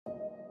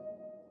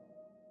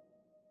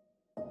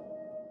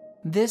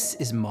This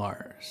is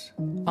Mars.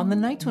 On the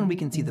nights when we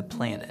can see the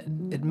planet,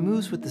 it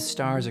moves with the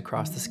stars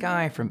across the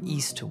sky from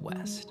east to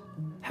west.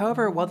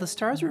 However, while the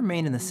stars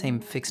remain in the same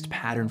fixed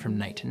pattern from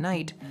night to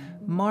night,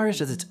 Mars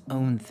does its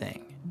own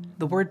thing.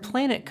 The word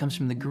planet comes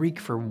from the Greek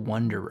for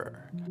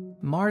wanderer.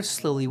 Mars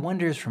slowly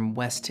wanders from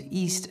west to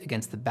east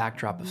against the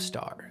backdrop of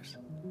stars.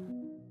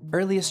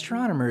 Early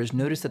astronomers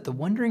noticed that the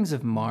wanderings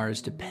of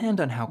Mars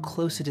depend on how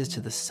close it is to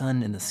the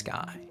sun in the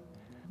sky.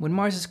 When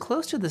Mars is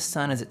close to the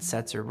sun as it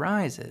sets or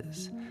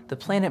rises, the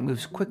planet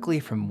moves quickly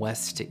from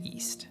west to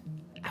east.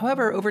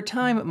 However, over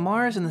time,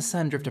 Mars and the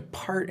sun drift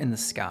apart in the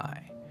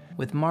sky,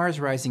 with Mars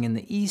rising in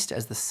the east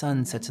as the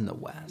sun sets in the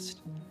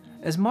west.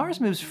 As Mars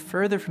moves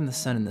further from the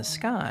sun in the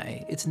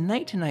sky, its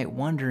night-to-night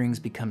wanderings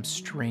become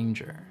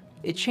stranger.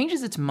 It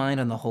changes its mind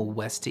on the whole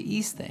west to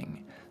east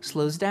thing,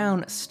 slows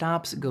down,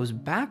 stops, goes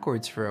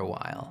backwards for a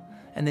while,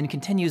 and then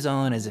continues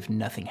on as if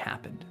nothing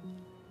happened.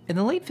 In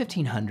the late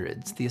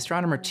 1500s, the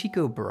astronomer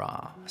Tycho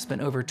Brahe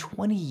spent over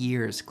 20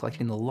 years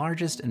collecting the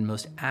largest and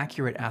most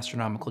accurate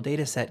astronomical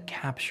dataset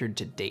captured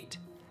to date.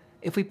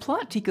 If we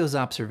plot Tycho's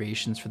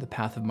observations for the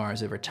path of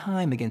Mars over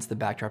time against the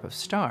backdrop of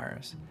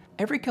stars,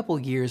 every couple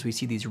years we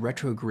see these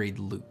retrograde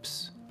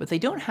loops, but they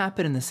don't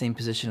happen in the same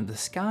position of the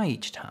sky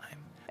each time,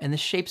 and the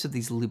shapes of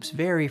these loops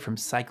vary from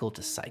cycle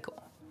to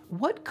cycle.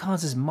 What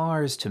causes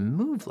Mars to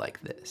move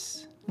like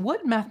this?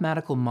 What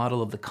mathematical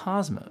model of the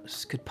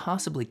cosmos could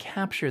possibly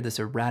capture this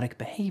erratic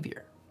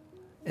behavior?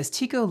 As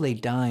Tycho lay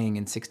dying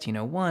in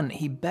 1601,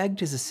 he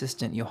begged his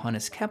assistant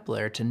Johannes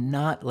Kepler to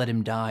not let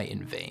him die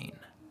in vain.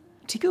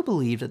 Tycho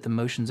believed that the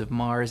motions of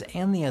Mars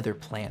and the other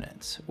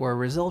planets were a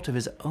result of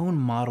his own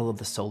model of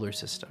the solar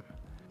system,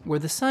 where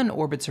the sun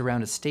orbits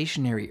around a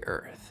stationary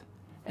Earth,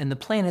 and the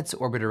planets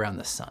orbit around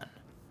the sun.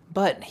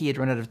 But he had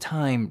run out of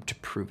time to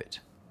prove it.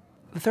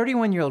 The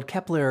 31-year-old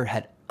Kepler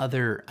had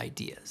other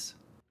ideas.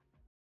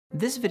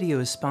 This video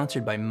is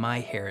sponsored by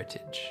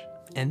MyHeritage,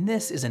 and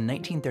this is a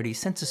 1930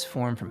 census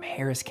form from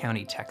Harris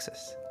County,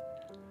 Texas.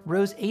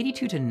 Rows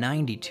 82 to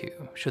 92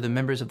 show the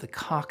members of the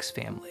Cox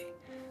family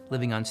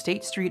living on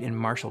State Street in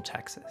Marshall,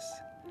 Texas.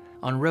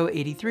 On row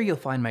 83, you'll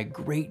find my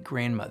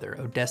great-grandmother,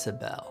 Odessa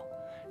Bell,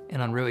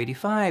 and on row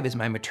 85 is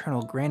my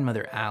maternal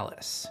grandmother,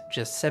 Alice,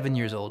 just 7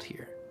 years old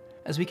here.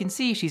 As we can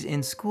see, she's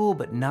in school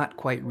but not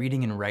quite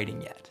reading and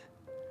writing yet.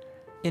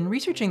 In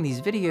researching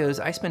these videos,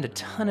 I spent a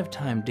ton of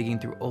time digging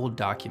through old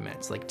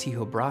documents like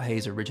Tycho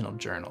Brahe's original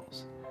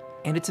journals.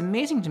 And it's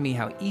amazing to me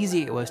how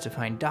easy it was to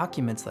find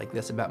documents like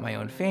this about my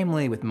own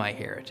family with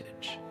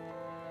MyHeritage.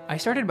 I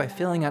started by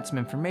filling out some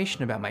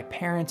information about my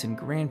parents and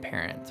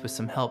grandparents with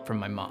some help from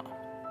my mom.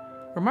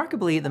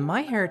 Remarkably, the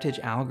MyHeritage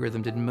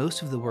algorithm did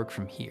most of the work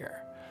from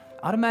here,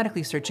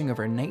 automatically searching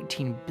over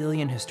 19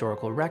 billion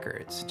historical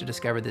records to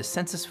discover this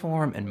census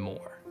form and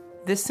more.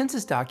 This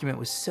census document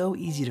was so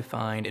easy to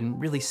find and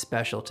really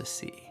special to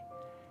see.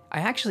 I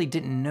actually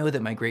didn't know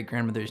that my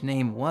great-grandmother's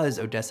name was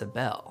Odessa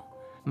Bell.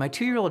 My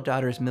 2-year-old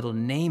daughter's middle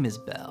name is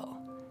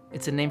Bell.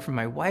 It's a name from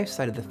my wife's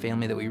side of the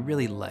family that we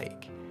really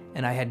like,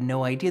 and I had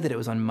no idea that it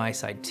was on my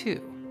side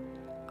too.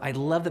 I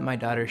love that my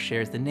daughter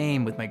shares the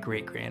name with my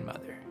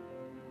great-grandmother.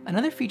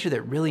 Another feature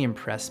that really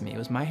impressed me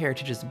was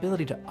MyHeritage's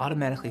ability to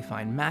automatically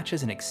find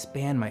matches and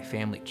expand my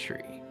family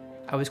tree.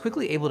 I was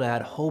quickly able to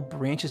add whole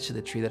branches to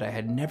the tree that I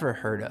had never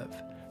heard of,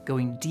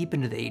 going deep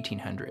into the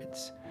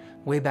 1800s,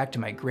 way back to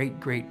my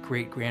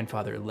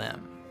great-great-great-grandfather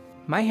Lem.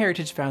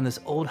 MyHeritage found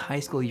this old high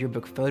school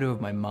yearbook photo of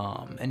my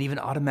mom and even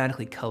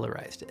automatically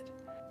colorized it.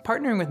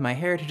 Partnering with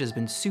MyHeritage has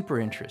been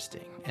super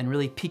interesting and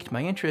really piqued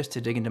my interest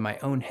to dig into my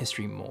own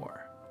history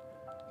more.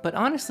 But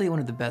honestly, one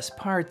of the best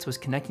parts was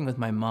connecting with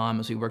my mom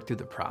as we worked through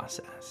the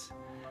process.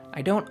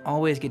 I don't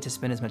always get to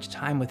spend as much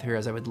time with her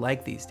as I would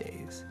like these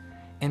days,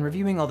 and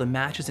reviewing all the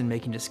matches and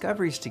making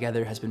discoveries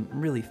together has been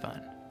really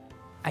fun.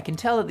 I can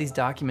tell that these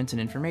documents and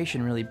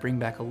information really bring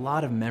back a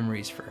lot of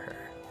memories for her,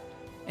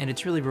 and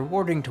it's really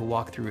rewarding to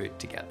walk through it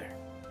together.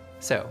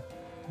 So,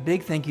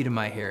 big thank you to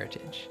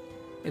MyHeritage.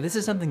 If this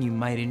is something you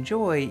might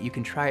enjoy, you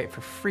can try it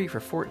for free for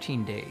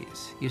 14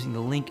 days using the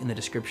link in the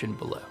description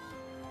below.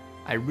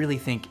 I really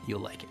think you'll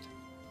like it.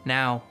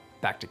 Now,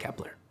 back to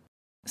Kepler.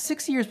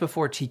 6 years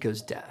before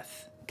Tycho's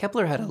death,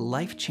 Kepler had a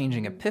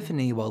life-changing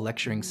epiphany while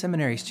lecturing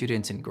seminary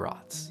students in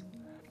Graz.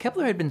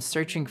 Kepler had been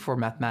searching for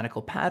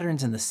mathematical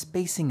patterns in the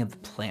spacing of the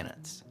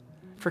planets.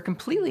 For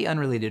completely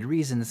unrelated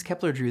reasons,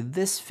 Kepler drew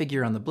this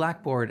figure on the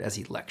blackboard as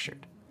he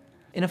lectured.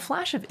 In a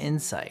flash of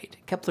insight,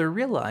 Kepler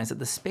realized that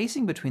the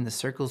spacing between the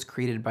circles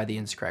created by the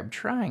inscribed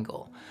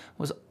triangle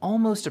was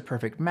almost a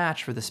perfect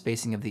match for the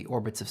spacing of the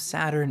orbits of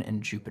Saturn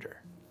and Jupiter.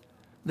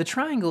 The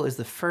triangle is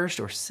the first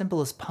or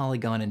simplest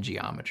polygon in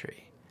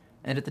geometry,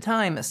 and at the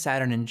time,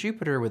 Saturn and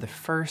Jupiter were the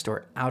first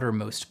or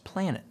outermost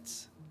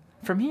planets.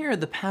 From here,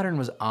 the pattern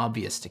was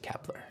obvious to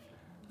Kepler.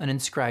 An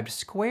inscribed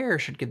square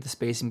should give the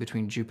spacing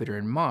between Jupiter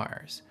and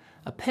Mars,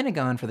 a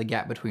pentagon for the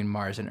gap between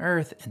Mars and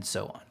Earth, and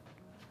so on.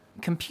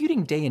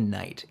 Computing day and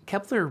night,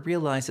 Kepler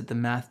realized that the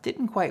math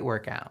didn't quite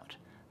work out,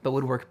 but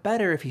would work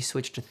better if he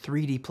switched to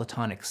 3D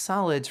platonic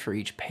solids for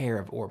each pair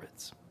of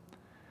orbits.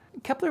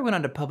 Kepler went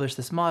on to publish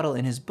this model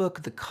in his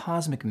book, The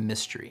Cosmic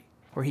Mystery,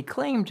 where he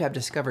claimed to have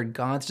discovered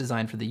God's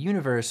design for the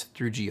universe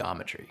through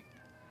geometry.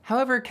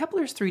 However,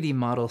 Kepler's 3D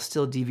model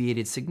still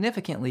deviated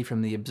significantly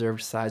from the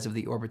observed size of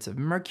the orbits of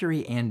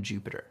Mercury and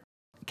Jupiter.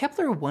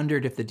 Kepler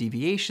wondered if the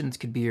deviations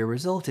could be a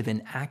result of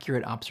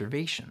inaccurate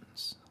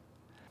observations.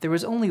 There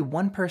was only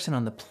one person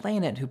on the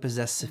planet who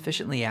possessed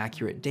sufficiently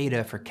accurate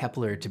data for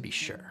Kepler to be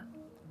sure.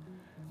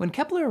 When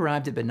Kepler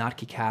arrived at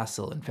Benet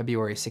Castle in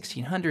February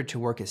 1600 to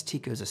work as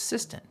Tycho's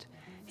assistant,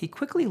 he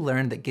quickly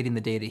learned that getting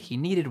the data he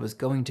needed was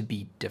going to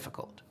be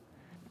difficult.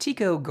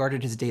 Tycho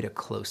guarded his data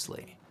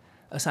closely.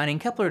 Assigning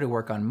Kepler to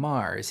work on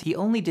Mars, he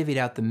only divvied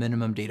out the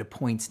minimum data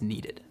points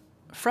needed.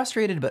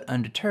 Frustrated but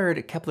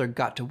undeterred, Kepler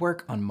got to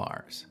work on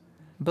Mars,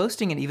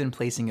 boasting and even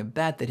placing a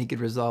bet that he could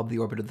resolve the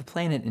orbit of the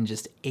planet in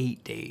just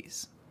 8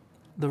 days.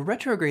 The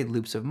retrograde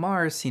loops of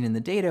Mars seen in the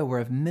data were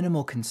of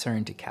minimal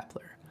concern to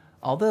Kepler,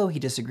 although he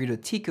disagreed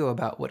with Tycho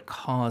about what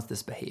caused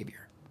this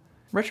behavior.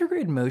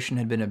 Retrograde motion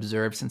had been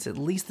observed since at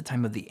least the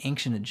time of the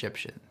ancient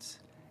Egyptians,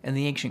 and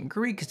the ancient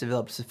Greeks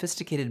developed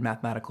sophisticated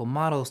mathematical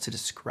models to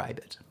describe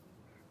it.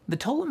 The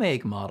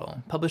Ptolemaic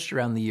model, published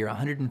around the year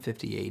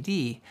 150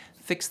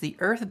 AD, fixed the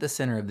Earth at the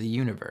center of the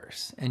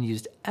universe and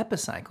used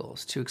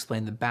epicycles to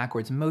explain the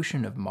backwards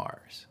motion of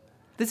Mars.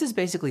 This is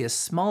basically a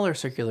smaller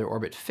circular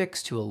orbit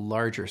fixed to a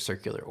larger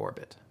circular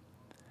orbit.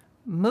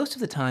 Most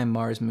of the time,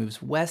 Mars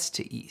moves west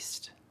to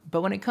east,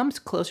 but when it comes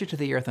closer to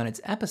the Earth on its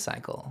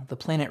epicycle, the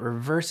planet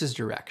reverses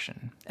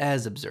direction,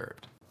 as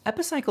observed.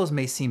 Epicycles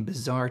may seem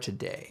bizarre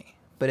today,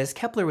 but as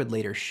Kepler would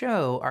later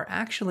show, are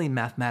actually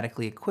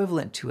mathematically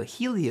equivalent to a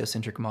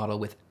heliocentric model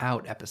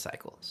without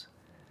epicycles.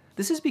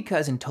 This is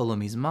because in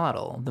Ptolemy's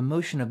model, the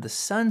motion of the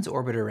Sun's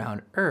orbit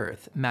around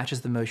Earth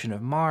matches the motion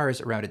of Mars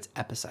around its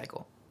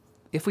epicycle.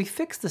 If we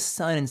fix the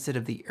Sun instead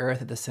of the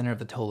Earth at the center of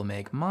the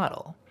Ptolemaic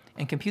model,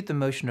 and compute the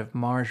motion of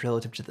Mars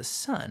relative to the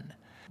Sun,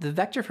 the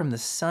vector from the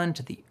Sun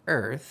to the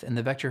Earth and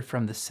the vector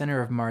from the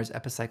center of Mars'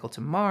 epicycle to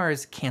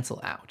Mars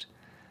cancel out,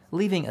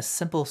 leaving a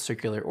simple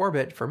circular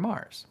orbit for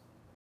Mars.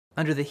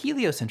 Under the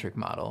heliocentric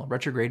model,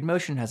 retrograde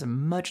motion has a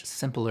much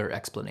simpler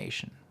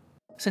explanation.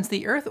 Since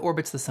the Earth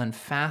orbits the Sun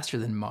faster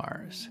than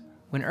Mars,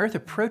 when Earth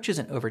approaches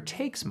and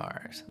overtakes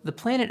Mars, the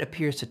planet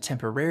appears to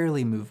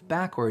temporarily move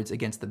backwards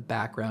against the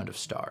background of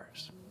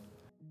stars.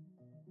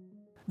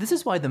 This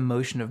is why the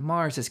motion of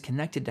Mars is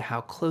connected to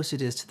how close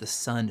it is to the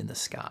Sun in the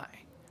sky.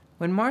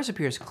 When Mars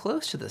appears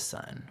close to the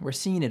Sun, we're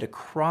seeing it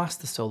across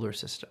the solar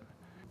system,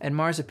 and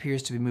Mars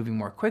appears to be moving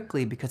more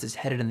quickly because it's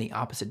headed in the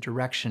opposite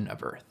direction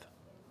of Earth.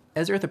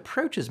 As Earth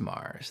approaches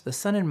Mars, the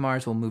Sun and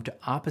Mars will move to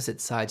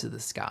opposite sides of the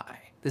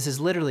sky. This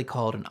is literally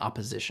called an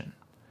opposition,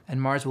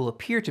 and Mars will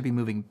appear to be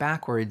moving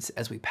backwards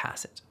as we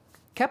pass it.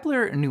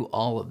 Kepler knew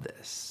all of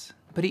this,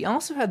 but he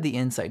also had the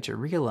insight to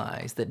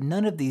realize that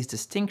none of these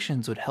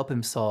distinctions would help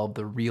him solve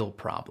the real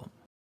problem.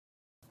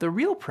 The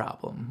real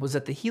problem was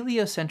that the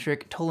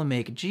heliocentric,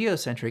 Ptolemaic,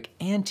 geocentric,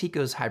 and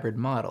Tycho's hybrid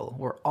model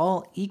were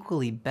all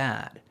equally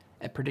bad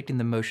at predicting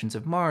the motions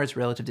of Mars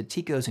relative to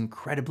Tycho's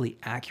incredibly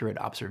accurate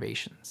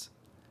observations.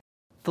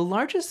 The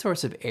largest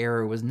source of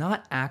error was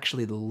not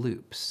actually the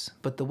loops,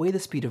 but the way the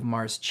speed of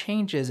Mars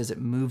changes as it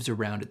moves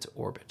around its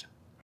orbit.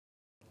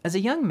 As a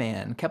young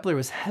man, Kepler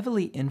was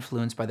heavily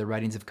influenced by the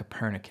writings of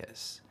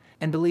Copernicus,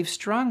 and believed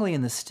strongly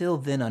in the still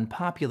then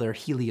unpopular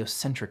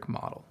heliocentric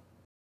model.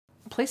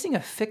 Placing a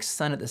fixed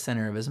sun at the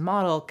center of his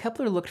model,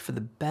 Kepler looked for the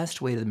best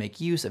way to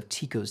make use of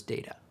Tycho's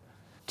data.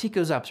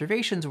 Tycho's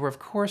observations were of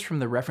course from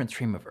the reference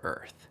frame of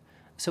Earth,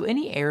 so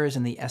any errors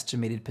in the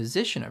estimated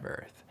position of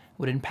Earth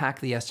would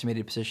impact the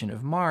estimated position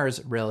of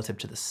Mars relative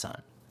to the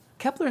Sun.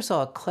 Kepler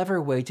saw a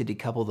clever way to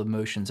decouple the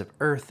motions of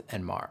Earth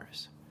and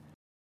Mars.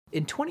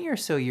 In 20 or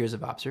so years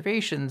of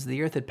observations,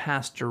 the Earth had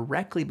passed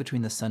directly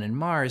between the Sun and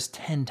Mars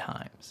 10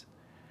 times.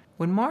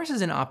 When Mars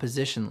is in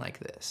opposition like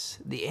this,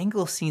 the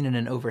angle seen in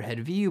an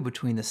overhead view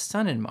between the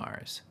Sun and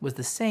Mars was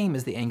the same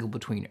as the angle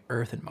between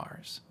Earth and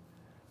Mars.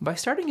 By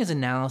starting his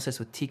analysis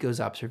with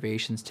Tycho's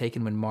observations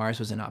taken when Mars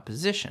was in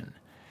opposition,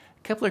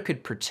 Kepler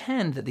could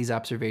pretend that these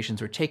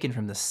observations were taken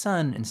from the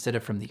Sun instead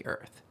of from the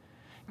Earth,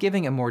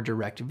 giving a more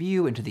direct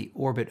view into the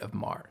orbit of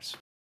Mars.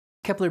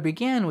 Kepler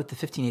began with the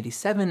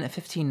 1587,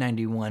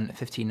 1591,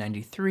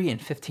 1593, and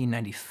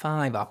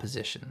 1595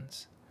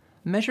 oppositions.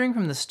 Measuring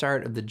from the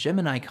start of the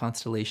Gemini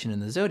constellation in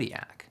the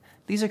zodiac,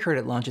 these occurred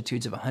at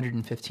longitudes of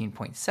 115.7,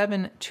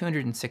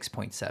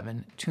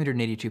 206.7,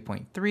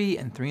 282.3,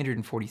 and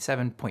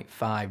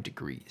 347.5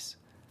 degrees.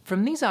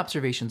 From these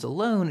observations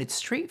alone, it's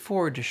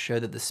straightforward to show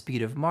that the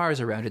speed of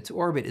Mars around its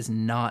orbit is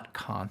not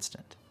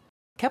constant.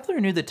 Kepler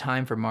knew the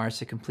time for Mars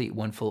to complete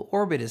one full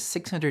orbit is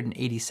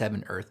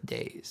 687 Earth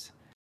days,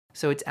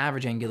 so its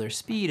average angular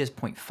speed is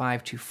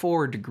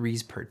 0.524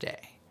 degrees per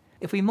day.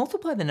 If we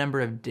multiply the number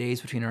of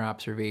days between our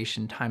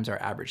observation times our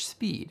average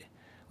speed,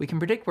 we can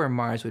predict where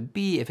Mars would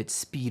be if its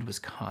speed was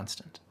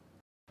constant.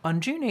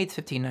 On June 8,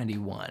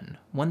 1591,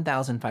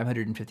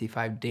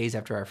 1,555 days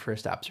after our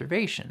first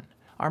observation,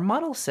 our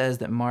model says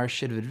that Mars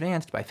should have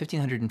advanced by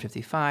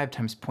 1,555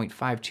 times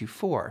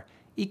 0.524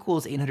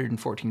 equals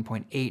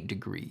 814.8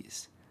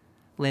 degrees.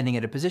 landing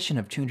at a position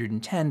of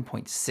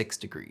 210.6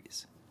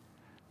 degrees.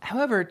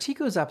 However,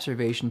 Tycho's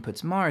observation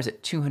puts Mars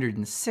at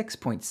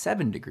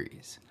 206.7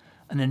 degrees,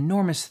 an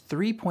enormous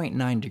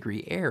 3.9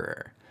 degree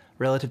error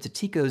relative to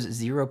Tycho's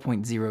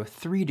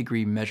 0.03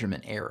 degree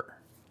measurement error.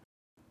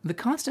 The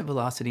constant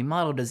velocity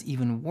model does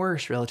even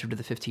worse relative to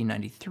the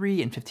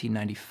 1593 and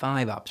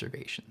 1595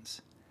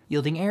 observations,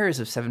 yielding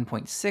errors of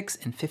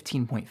 7.6 and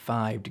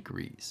 15.5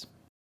 degrees.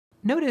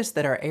 Notice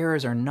that our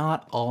errors are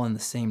not all in the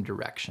same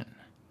direction.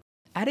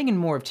 Adding in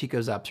more of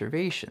Tycho's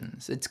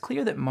observations, it's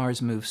clear that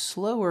Mars moves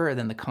slower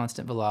than the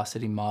constant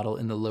velocity model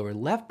in the lower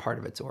left part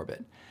of its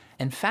orbit,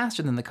 and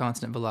faster than the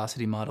constant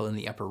velocity model in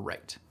the upper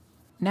right.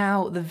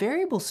 Now, the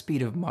variable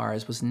speed of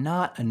Mars was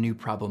not a new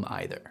problem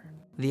either.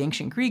 The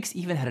ancient Greeks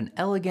even had an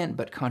elegant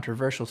but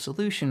controversial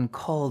solution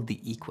called the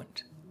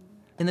equant.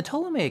 In the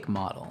Ptolemaic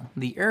model,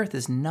 the Earth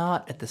is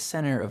not at the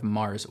center of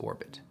Mars'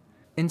 orbit.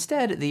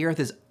 Instead, the Earth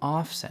is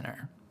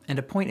off-center, and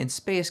a point in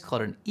space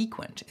called an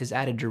equant is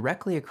added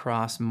directly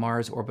across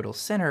Mars' orbital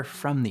center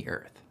from the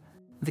Earth.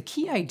 The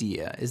key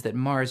idea is that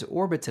Mars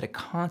orbits at a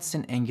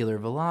constant angular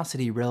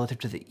velocity relative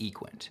to the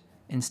equant,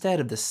 instead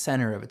of the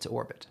center of its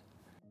orbit.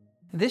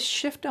 This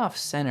shift off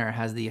center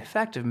has the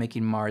effect of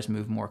making Mars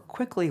move more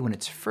quickly when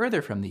it's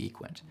further from the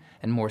equant,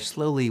 and more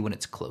slowly when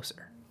it's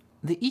closer.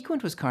 The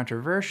equant was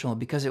controversial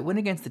because it went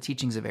against the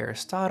teachings of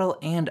Aristotle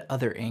and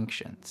other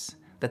ancients,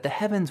 that the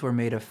heavens were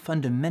made of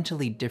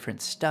fundamentally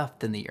different stuff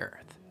than the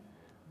Earth.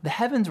 The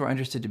heavens were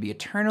understood to be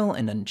eternal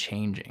and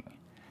unchanging,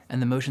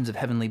 and the motions of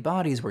heavenly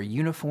bodies were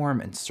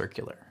uniform and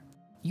circular.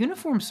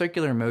 Uniform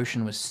circular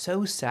motion was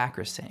so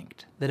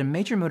sacrosanct that a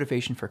major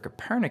motivation for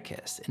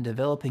Copernicus in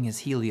developing his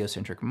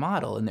heliocentric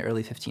model in the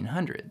early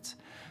 1500s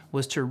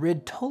was to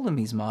rid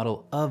Ptolemy's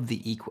model of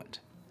the equant.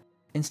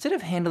 Instead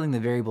of handling the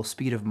variable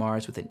speed of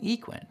Mars with an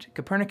equant,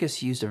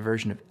 Copernicus used a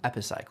version of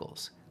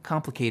epicycles,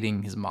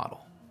 complicating his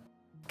model.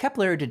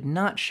 Kepler did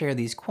not share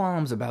these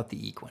qualms about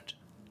the equant.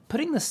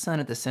 Putting the sun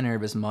at the center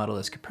of his model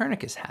as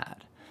Copernicus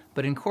had,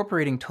 but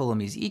incorporating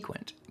Ptolemy's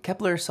equant,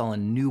 Kepler saw a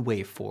new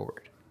way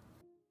forward.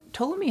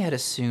 Ptolemy had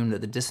assumed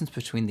that the distance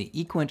between the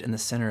equant and the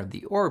center of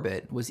the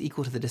orbit was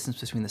equal to the distance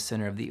between the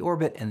center of the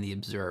orbit and the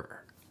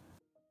observer.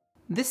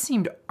 This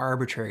seemed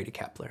arbitrary to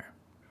Kepler.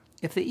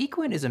 If the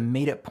equant is a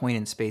made-up point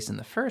in space in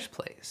the first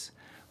place,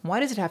 why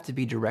does it have to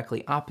be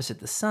directly opposite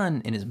the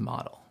sun in his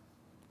model?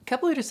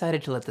 Kepler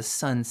decided to let the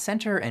sun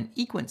center and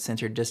equant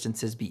center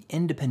distances be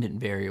independent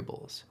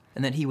variables,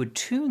 and that he would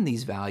tune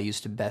these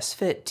values to best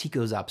fit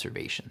Tycho's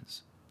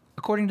observations.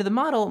 According to the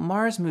model,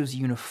 Mars moves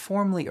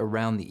uniformly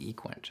around the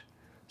equant.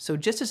 So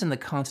just as in the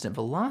constant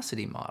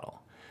velocity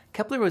model,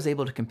 Kepler was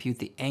able to compute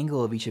the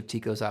angle of each of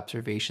Tycho's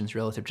observations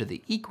relative to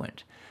the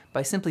equant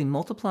by simply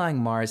multiplying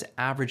Mars'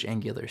 average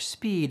angular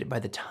speed by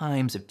the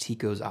times of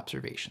Tycho's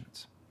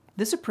observations.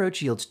 This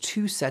approach yields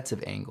two sets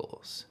of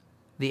angles: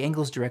 the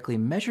angles directly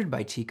measured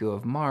by Tycho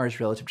of Mars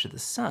relative to the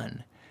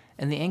sun,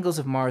 and the angles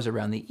of Mars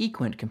around the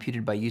equant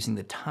computed by using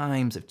the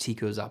times of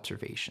Tycho's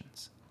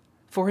observations.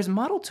 For his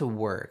model to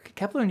work,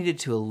 Kepler needed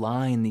to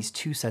align these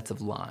two sets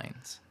of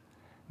lines,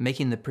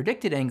 making the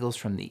predicted angles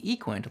from the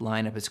equant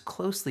line up as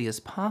closely as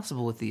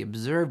possible with the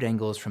observed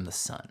angles from the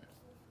sun.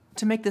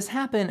 To make this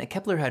happen,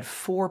 Kepler had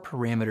four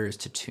parameters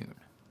to tune.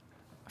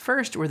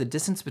 First were the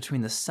distance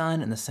between the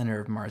sun and the center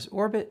of Mars'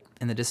 orbit,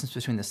 and the distance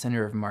between the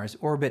center of Mars'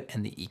 orbit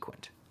and the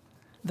equant.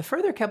 The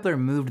further Kepler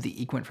moved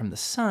the equant from the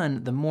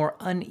sun, the more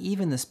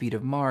uneven the speed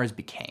of Mars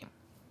became.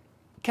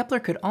 Kepler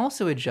could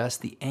also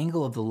adjust the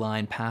angle of the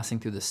line passing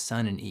through the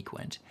sun and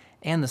equant,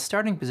 and the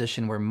starting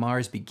position where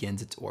Mars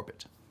begins its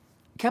orbit.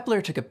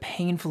 Kepler took a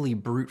painfully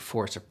brute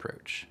force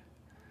approach.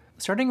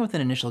 Starting with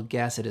an initial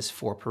guess at his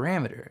four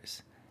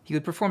parameters, he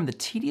would perform the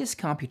tedious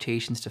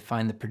computations to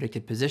find the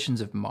predicted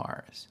positions of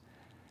Mars,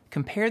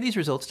 compare these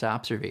results to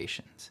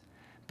observations,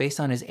 based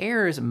on his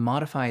errors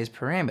modify his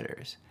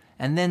parameters,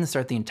 and then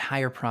start the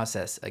entire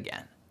process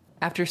again.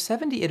 After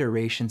 70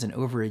 iterations and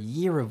over a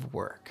year of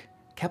work,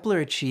 Kepler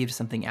achieved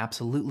something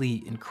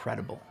absolutely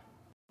incredible.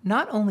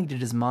 Not only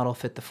did his model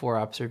fit the four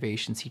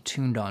observations he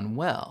tuned on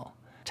well,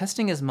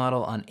 testing his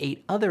model on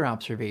 8 other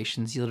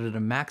observations yielded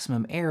a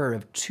maximum error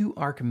of 2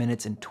 arc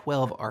minutes and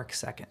 12 arc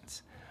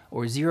seconds,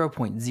 or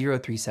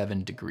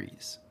 0.037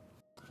 degrees.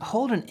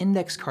 Hold an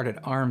index card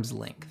at arm's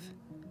length.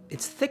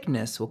 Its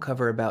thickness will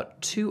cover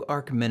about 2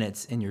 arc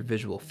minutes in your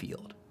visual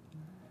field.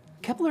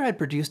 Kepler had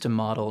produced a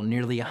model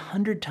nearly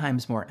 100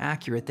 times more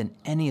accurate than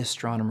any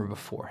astronomer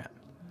before him.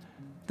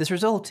 This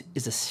result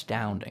is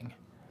astounding,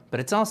 but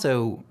it's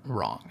also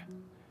wrong.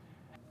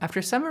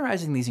 After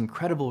summarizing these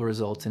incredible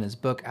results in his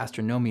book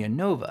Astronomy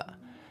Nova,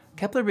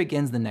 Kepler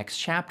begins the next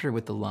chapter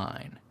with the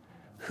line,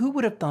 "Who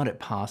would have thought it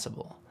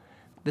possible?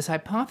 This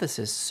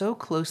hypothesis, so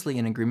closely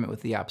in agreement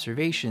with the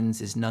observations,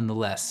 is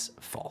nonetheless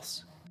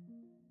false."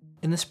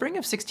 In the spring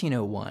of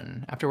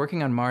 1601, after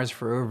working on Mars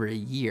for over a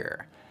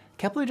year,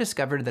 Kepler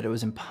discovered that it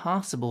was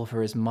impossible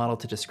for his model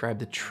to describe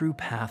the true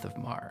path of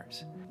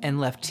Mars, and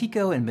left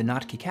Tycho and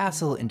Benet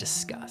Castle in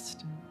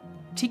disgust.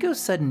 Tycho's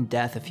sudden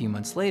death a few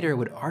months later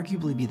would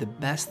arguably be the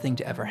best thing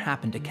to ever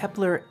happen to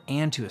Kepler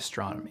and to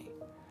astronomy.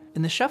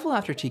 In the shuffle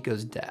after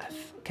Tycho's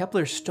death,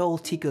 Kepler stole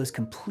Tycho's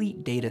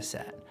complete data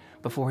set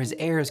before his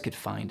heirs could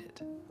find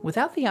it.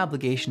 Without the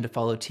obligation to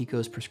follow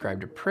Tycho's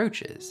prescribed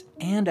approaches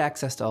and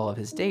access to all of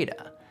his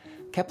data,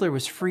 Kepler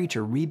was free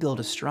to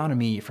rebuild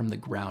astronomy from the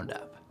ground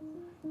up.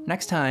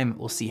 Next time,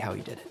 we'll see how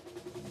he did it.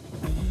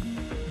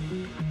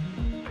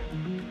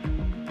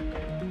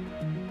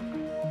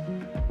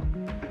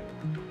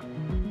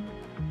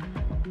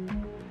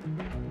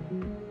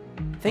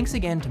 Thanks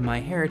again to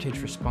MyHeritage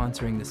for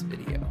sponsoring this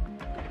video.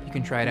 You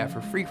can try it out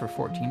for free for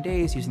 14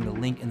 days using the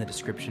link in the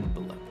description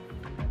below.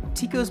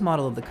 Tycho's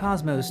model of the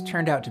cosmos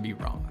turned out to be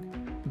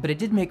wrong, but it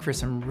did make for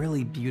some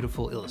really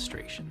beautiful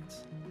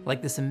illustrations,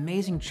 like this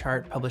amazing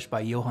chart published by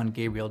Johann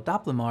Gabriel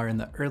Doppelmayr in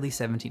the early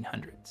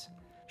 1700s,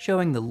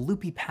 showing the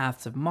loopy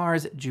paths of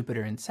Mars,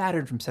 Jupiter, and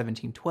Saturn from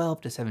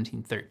 1712 to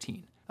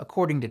 1713,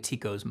 according to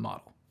Tycho's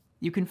model.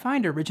 You can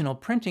find original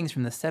printings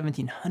from the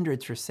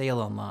 1700s for sale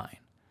online.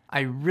 I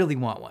really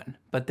want one,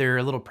 but they're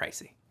a little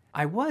pricey.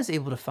 I was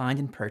able to find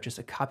and purchase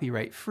a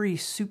copyright-free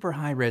super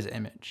high-res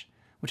image,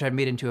 which I've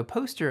made into a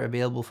poster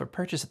available for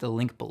purchase at the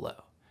link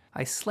below.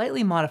 I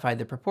slightly modified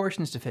the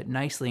proportions to fit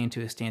nicely into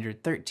a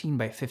standard 13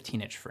 by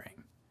 15 inch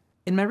frame.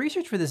 In my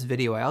research for this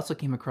video, I also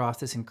came across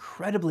this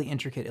incredibly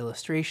intricate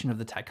illustration of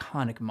the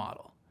Tychonic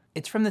model.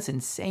 It's from this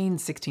insane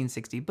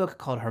 1660 book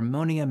called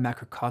Harmonia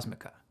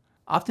Macrocosmica,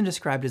 often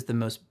described as the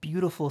most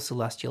beautiful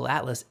celestial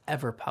atlas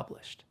ever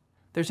published.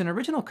 There's an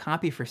original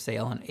copy for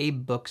sale on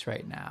Abe Books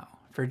right now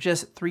for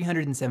just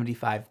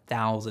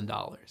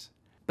 $375,000.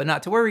 But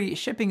not to worry,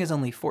 shipping is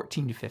only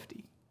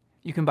 $14.50.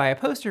 You can buy a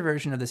poster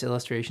version of this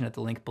illustration at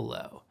the link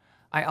below.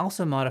 I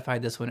also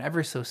modified this one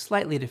ever so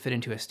slightly to fit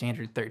into a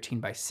standard 13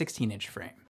 by 16 inch frame.